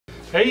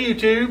Hey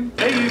YouTube!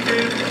 Hey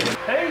YouTube!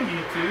 Hey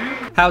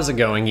YouTube! How's it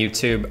going,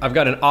 YouTube? I've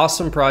got an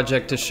awesome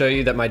project to show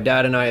you that my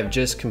dad and I have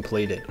just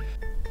completed.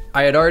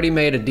 I had already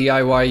made a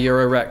DIY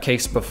Eurorack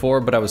case before,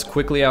 but I was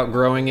quickly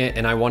outgrowing it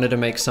and I wanted to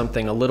make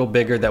something a little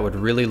bigger that would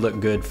really look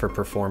good for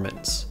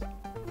performance.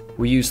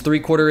 We used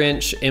 3/4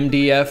 inch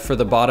MDF for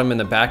the bottom and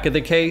the back of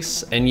the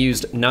case, and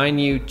used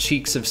 9U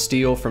cheeks of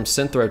steel from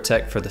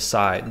Synth for the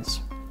sides.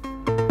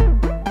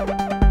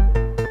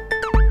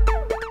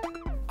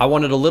 I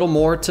wanted a little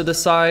more to the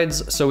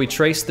sides, so we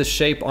traced the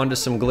shape onto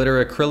some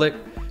glitter acrylic,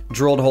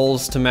 drilled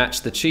holes to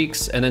match the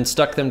cheeks, and then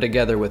stuck them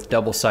together with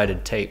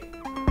double-sided tape.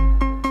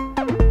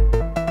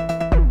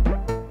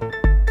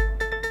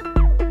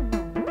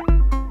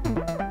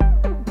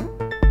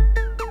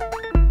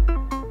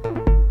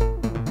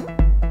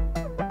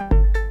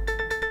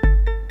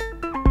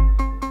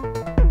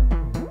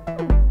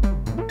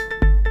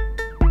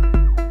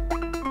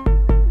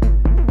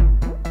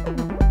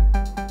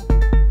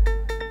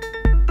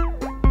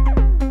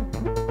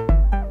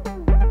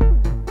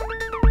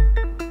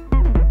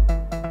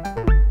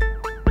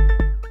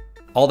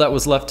 All that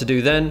was left to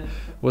do then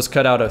was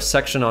cut out a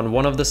section on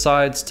one of the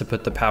sides to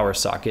put the power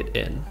socket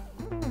in.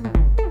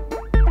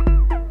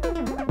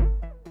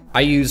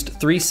 I used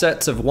 3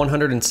 sets of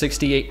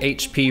 168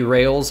 HP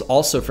rails,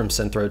 also from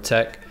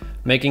Synth,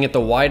 making it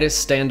the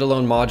widest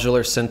standalone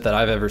modular synth that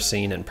I've ever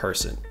seen in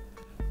person.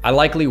 I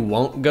likely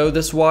won't go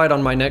this wide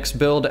on my next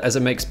build, as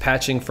it makes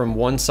patching from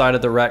one side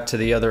of the rack to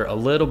the other a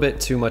little bit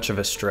too much of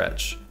a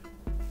stretch.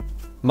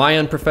 My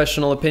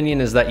unprofessional opinion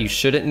is that you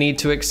shouldn't need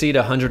to exceed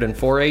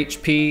 104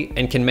 HP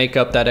and can make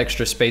up that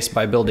extra space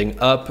by building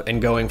up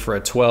and going for a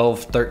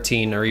 12,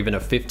 13, or even a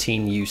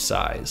 15U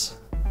size.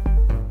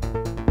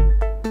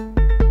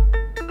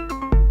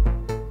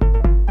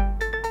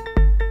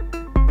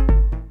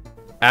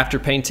 After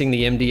painting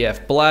the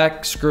MDF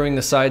black, screwing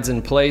the sides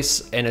in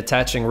place, and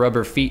attaching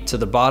rubber feet to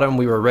the bottom,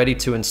 we were ready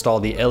to install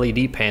the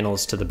LED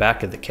panels to the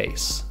back of the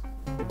case.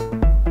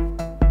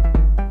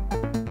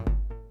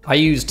 I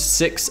used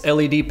 6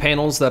 LED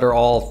panels that are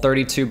all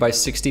 32 by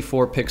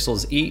 64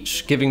 pixels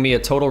each, giving me a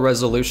total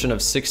resolution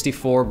of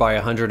 64 by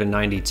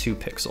 192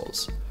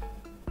 pixels.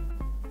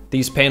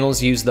 These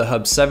panels use the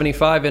Hub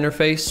 75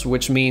 interface,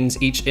 which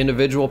means each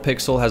individual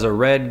pixel has a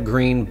red,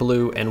 green,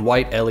 blue, and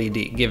white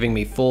LED, giving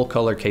me full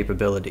color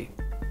capability.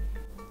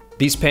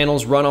 These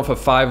panels run off a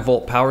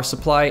 5-volt power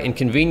supply and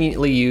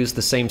conveniently use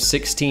the same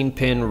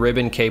 16-pin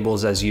ribbon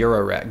cables as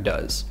Eurorack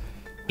does.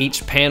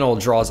 Each panel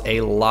draws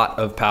a lot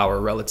of power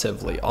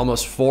relatively,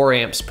 almost 4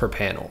 amps per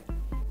panel.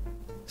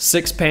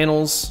 6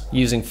 panels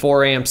using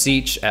 4 amps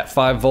each at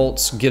 5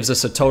 volts gives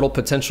us a total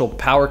potential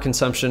power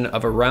consumption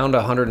of around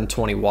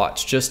 120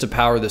 watts just to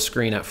power the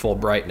screen at full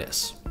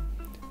brightness.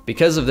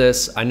 Because of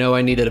this, I know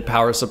I needed a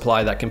power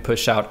supply that can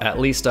push out at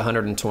least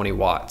 120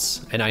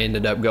 watts, and I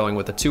ended up going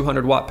with a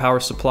 200 watt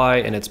power supply,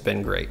 and it's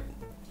been great.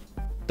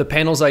 The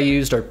panels I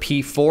used are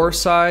P4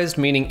 sized,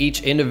 meaning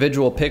each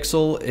individual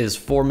pixel is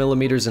 4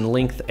 millimeters in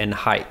length and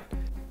height.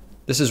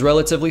 This is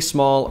relatively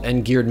small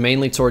and geared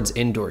mainly towards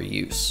indoor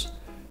use.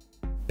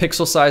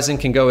 Pixel sizing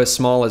can go as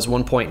small as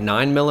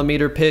 1.9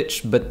 millimeter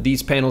pitch, but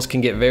these panels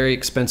can get very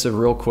expensive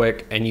real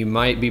quick, and you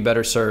might be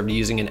better served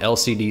using an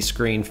LCD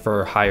screen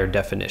for higher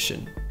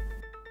definition.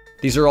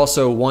 These are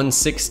also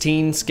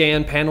 1/16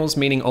 scan panels,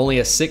 meaning only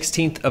a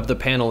 1/16th of the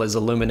panel is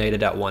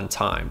illuminated at one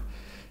time.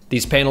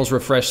 These panels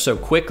refresh so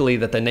quickly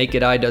that the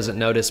naked eye doesn't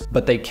notice,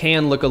 but they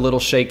can look a little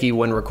shaky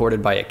when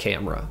recorded by a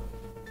camera.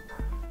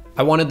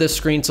 I wanted this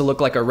screen to look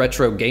like a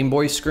retro Game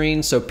Boy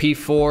screen, so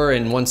P4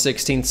 and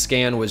 1/16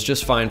 scan was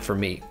just fine for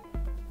me.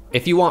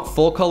 If you want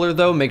full color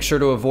though, make sure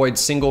to avoid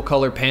single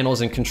color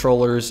panels and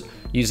controllers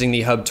using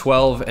the Hub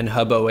 12 and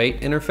Hub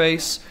 08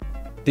 interface.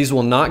 These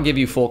will not give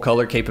you full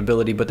color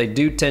capability, but they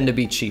do tend to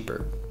be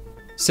cheaper.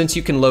 Since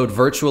you can load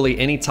virtually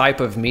any type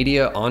of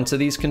media onto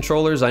these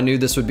controllers, I knew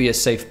this would be a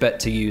safe bet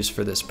to use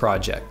for this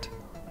project.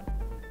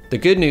 The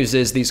good news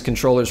is these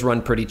controllers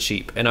run pretty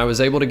cheap, and I was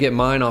able to get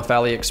mine off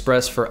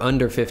AliExpress for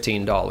under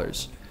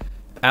 $15.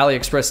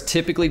 AliExpress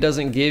typically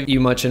doesn't give you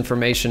much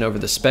information over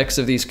the specs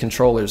of these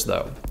controllers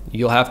though.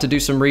 You'll have to do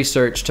some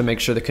research to make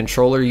sure the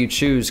controller you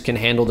choose can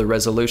handle the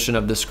resolution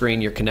of the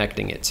screen you're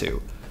connecting it to.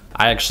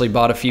 I actually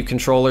bought a few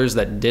controllers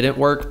that didn't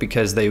work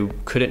because they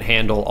couldn't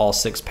handle all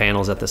 6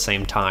 panels at the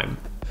same time.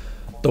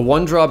 The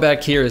one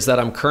drawback here is that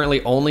I'm currently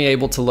only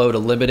able to load a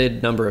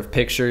limited number of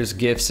pictures,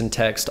 GIFs, and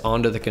text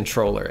onto the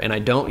controller, and I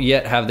don't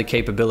yet have the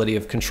capability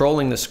of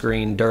controlling the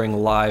screen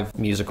during live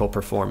musical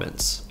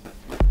performance.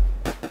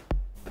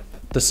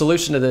 The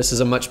solution to this is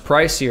a much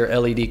pricier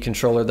LED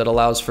controller that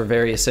allows for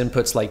various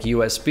inputs like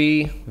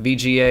USB,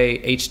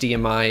 VGA,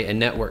 HDMI, and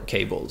network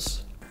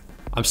cables.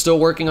 I'm still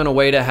working on a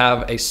way to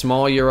have a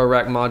small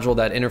Eurorack module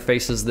that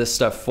interfaces this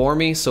stuff for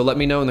me, so let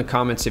me know in the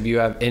comments if you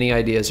have any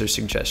ideas or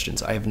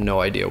suggestions. I have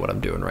no idea what I'm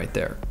doing right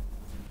there.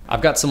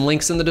 I've got some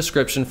links in the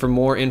description for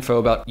more info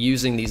about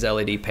using these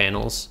LED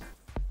panels.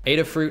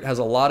 Adafruit has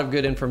a lot of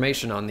good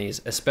information on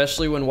these,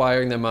 especially when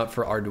wiring them up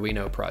for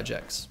Arduino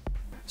projects.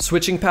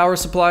 Switching power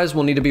supplies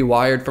will need to be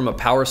wired from a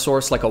power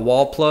source like a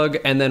wall plug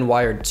and then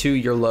wired to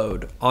your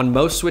load. On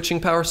most switching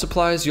power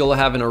supplies, you'll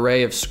have an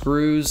array of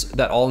screws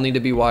that all need to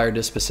be wired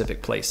to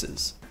specific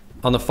places.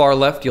 On the far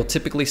left, you'll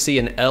typically see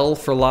an L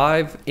for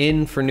live,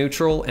 N for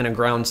neutral, and a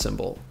ground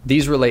symbol.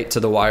 These relate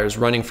to the wires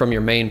running from your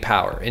main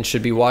power and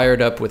should be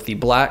wired up with the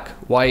black,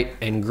 white,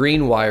 and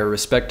green wire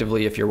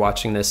respectively if you're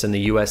watching this in the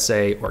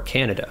USA or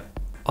Canada.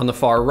 On the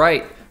far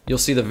right, you'll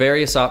see the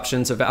various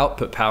options of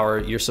output power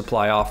your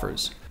supply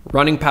offers.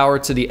 Running power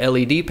to the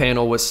LED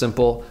panel was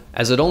simple,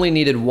 as it only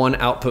needed one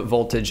output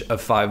voltage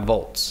of 5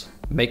 volts,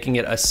 making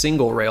it a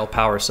single rail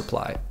power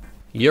supply.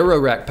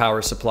 Eurorack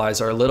power supplies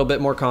are a little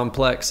bit more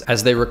complex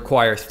as they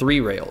require 3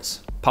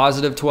 rails,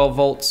 positive 12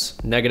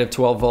 volts, negative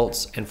 12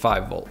 volts, and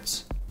 5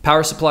 volts.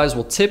 Power supplies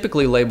will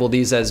typically label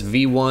these as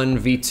V1,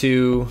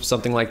 V2,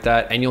 something like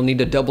that, and you'll need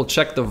to double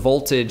check the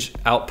voltage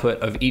output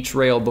of each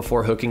rail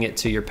before hooking it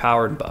to your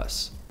powered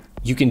bus.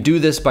 You can do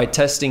this by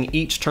testing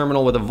each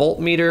terminal with a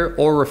voltmeter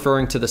or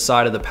referring to the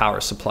side of the power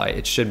supply.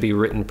 It should be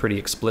written pretty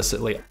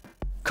explicitly.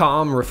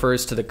 COM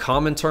refers to the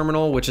common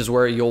terminal, which is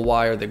where you'll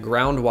wire the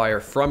ground wire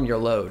from your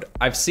load.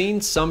 I've seen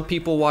some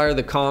people wire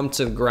the COM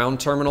to the ground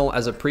terminal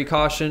as a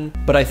precaution,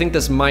 but I think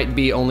this might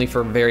be only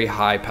for very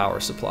high power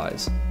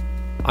supplies.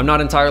 I'm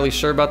not entirely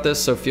sure about this,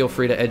 so feel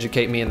free to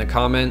educate me in the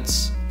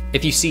comments.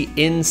 If you see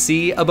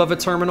NC above a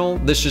terminal,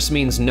 this just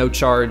means no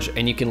charge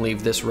and you can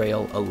leave this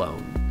rail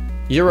alone.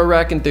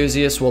 Eurorack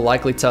enthusiasts will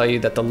likely tell you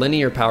that the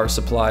linear power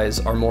supplies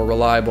are more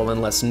reliable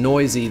and less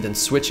noisy than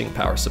switching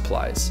power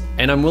supplies.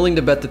 And I'm willing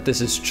to bet that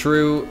this is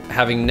true,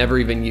 having never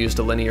even used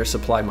a linear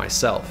supply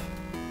myself.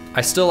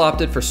 I still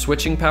opted for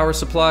switching power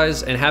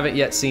supplies and haven't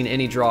yet seen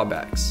any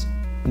drawbacks.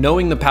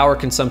 Knowing the power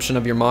consumption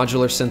of your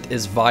modular synth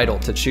is vital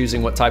to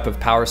choosing what type of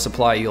power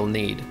supply you'll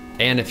need,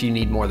 and if you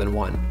need more than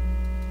one.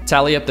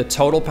 Tally up the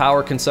total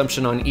power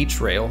consumption on each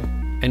rail,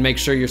 and make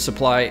sure your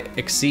supply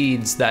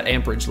exceeds that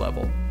amperage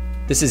level.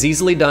 This is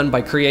easily done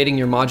by creating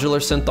your modular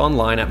synth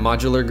online at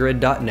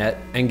modulargrid.net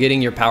and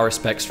getting your power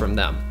specs from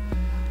them.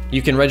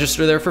 You can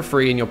register there for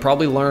free and you'll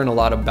probably learn a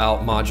lot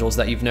about modules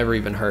that you've never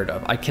even heard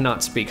of. I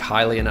cannot speak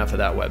highly enough of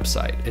that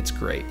website. It's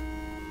great.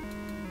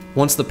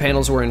 Once the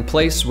panels were in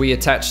place, we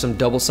attached some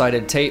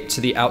double-sided tape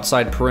to the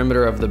outside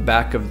perimeter of the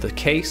back of the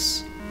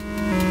case.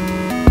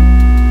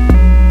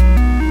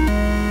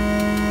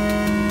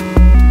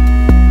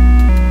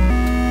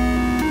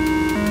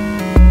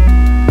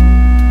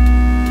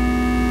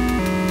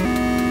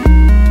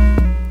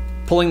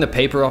 Pulling the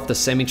paper off the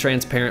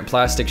semi-transparent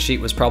plastic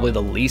sheet was probably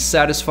the least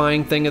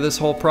satisfying thing of this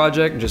whole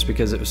project, just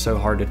because it was so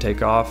hard to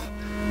take off.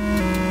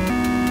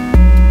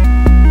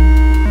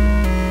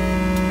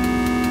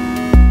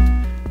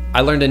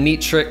 I learned a neat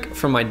trick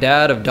from my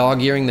dad of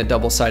dog-earing the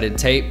double-sided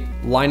tape,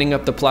 lining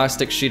up the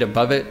plastic sheet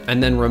above it,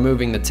 and then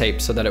removing the tape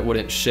so that it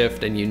wouldn't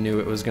shift and you knew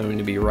it was going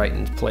to be right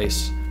in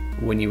place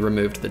when you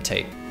removed the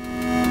tape.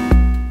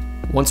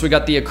 Once we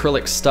got the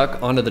acrylic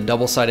stuck onto the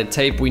double-sided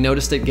tape, we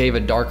noticed it gave a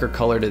darker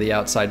color to the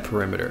outside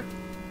perimeter.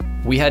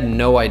 We had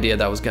no idea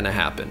that was going to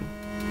happen.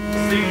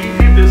 See,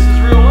 this is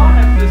real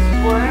life. This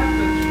is what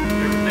happens.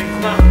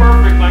 Everything's not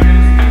perfect like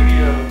in the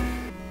studio.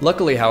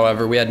 Luckily,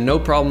 however, we had no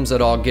problems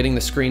at all getting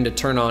the screen to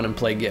turn on and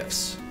play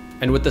GIFs.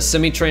 And with the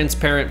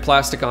semi-transparent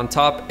plastic on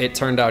top, it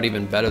turned out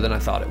even better than I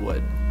thought it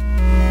would.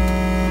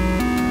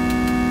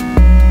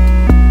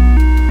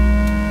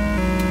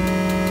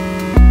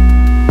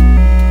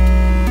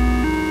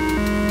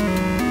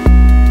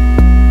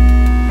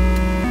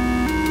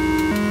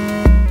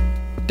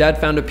 Dad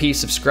found a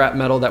piece of scrap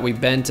metal that we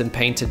bent and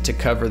painted to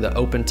cover the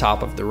open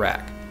top of the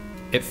rack.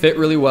 It fit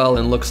really well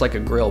and looks like a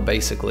grill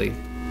basically.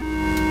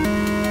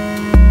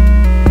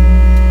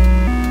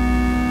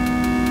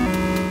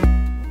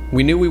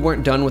 We knew we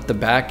weren't done with the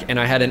back, and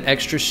I had an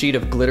extra sheet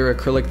of glitter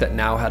acrylic that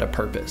now had a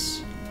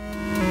purpose.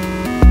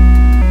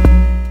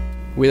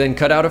 We then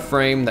cut out a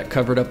frame that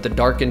covered up the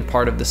darkened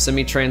part of the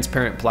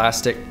semi-transparent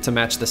plastic to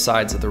match the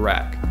sides of the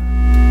rack.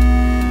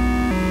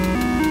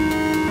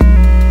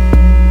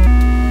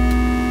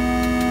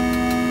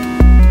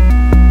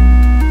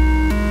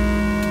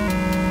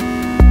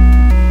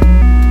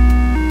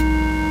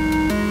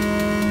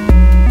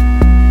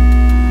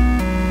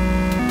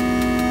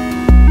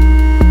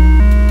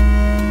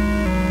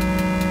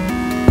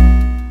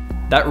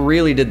 That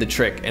really did the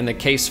trick, and the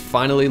case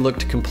finally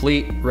looked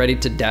complete, ready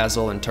to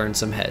dazzle and turn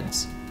some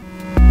heads.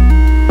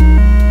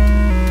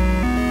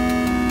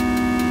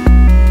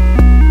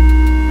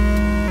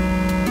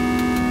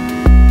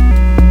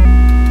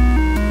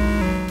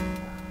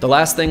 The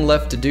last thing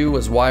left to do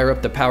was wire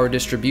up the power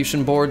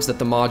distribution boards that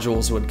the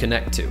modules would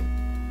connect to.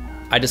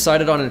 I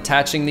decided on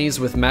attaching these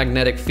with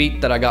magnetic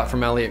feet that I got from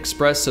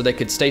AliExpress so they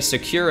could stay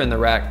secure in the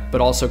rack,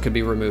 but also could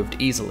be removed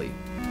easily.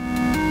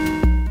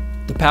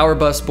 The power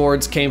bus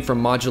boards came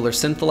from Modular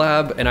Synth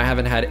Lab, and I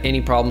haven't had any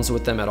problems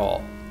with them at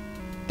all.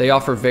 They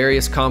offer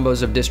various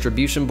combos of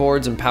distribution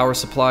boards and power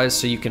supplies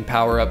so you can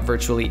power up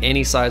virtually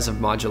any size of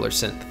modular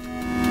synth.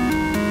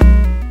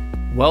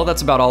 Well,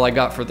 that's about all I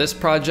got for this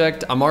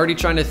project. I'm already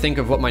trying to think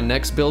of what my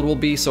next build will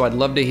be, so I'd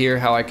love to hear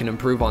how I can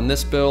improve on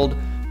this build.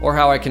 or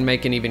how I can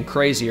make an even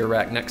crazier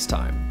rack next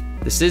time.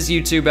 This is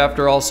YouTube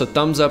after all, so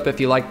thumbs up if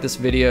you liked this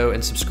video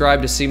and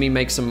subscribe to see me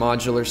make some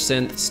modular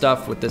synth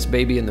stuff with this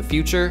baby in the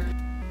future.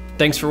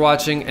 Thanks for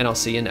watching, and I'll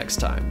see you next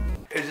time.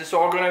 Is this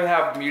all going to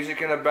have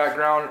music in the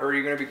background, or are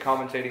you going to be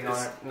commentating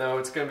on it? No,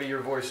 it's gonna be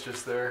your voice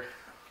just there.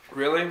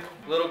 Really?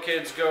 Little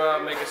kids go out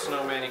and make a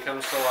snowman, he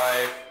comes to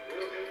life.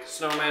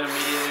 Snowman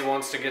immediately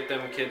wants to get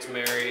them kids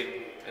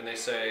married, and they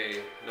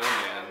say, no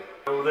man.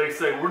 So they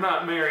say, we're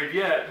not married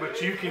yet,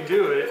 but you can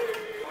do it,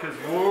 because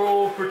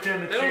we'll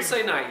pretend that They don't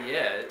say not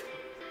yet.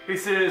 He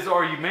says,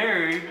 are you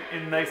married?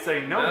 And they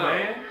say, no,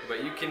 man.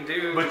 But you can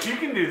do... But you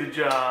can do the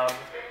job,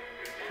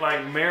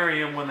 like marry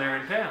them when they're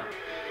in town.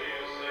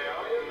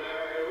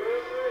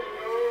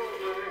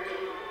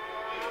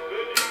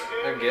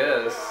 I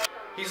guess.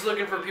 He's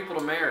looking for people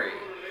to marry.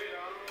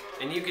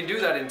 And you can do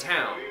that in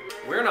town.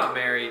 We're not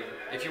married.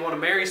 If you want to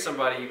marry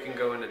somebody, you can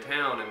go into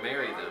town and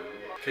marry them.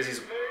 Because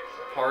he's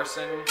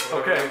parson.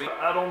 Okay,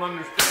 I don't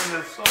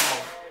understand this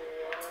song.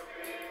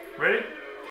 Ready?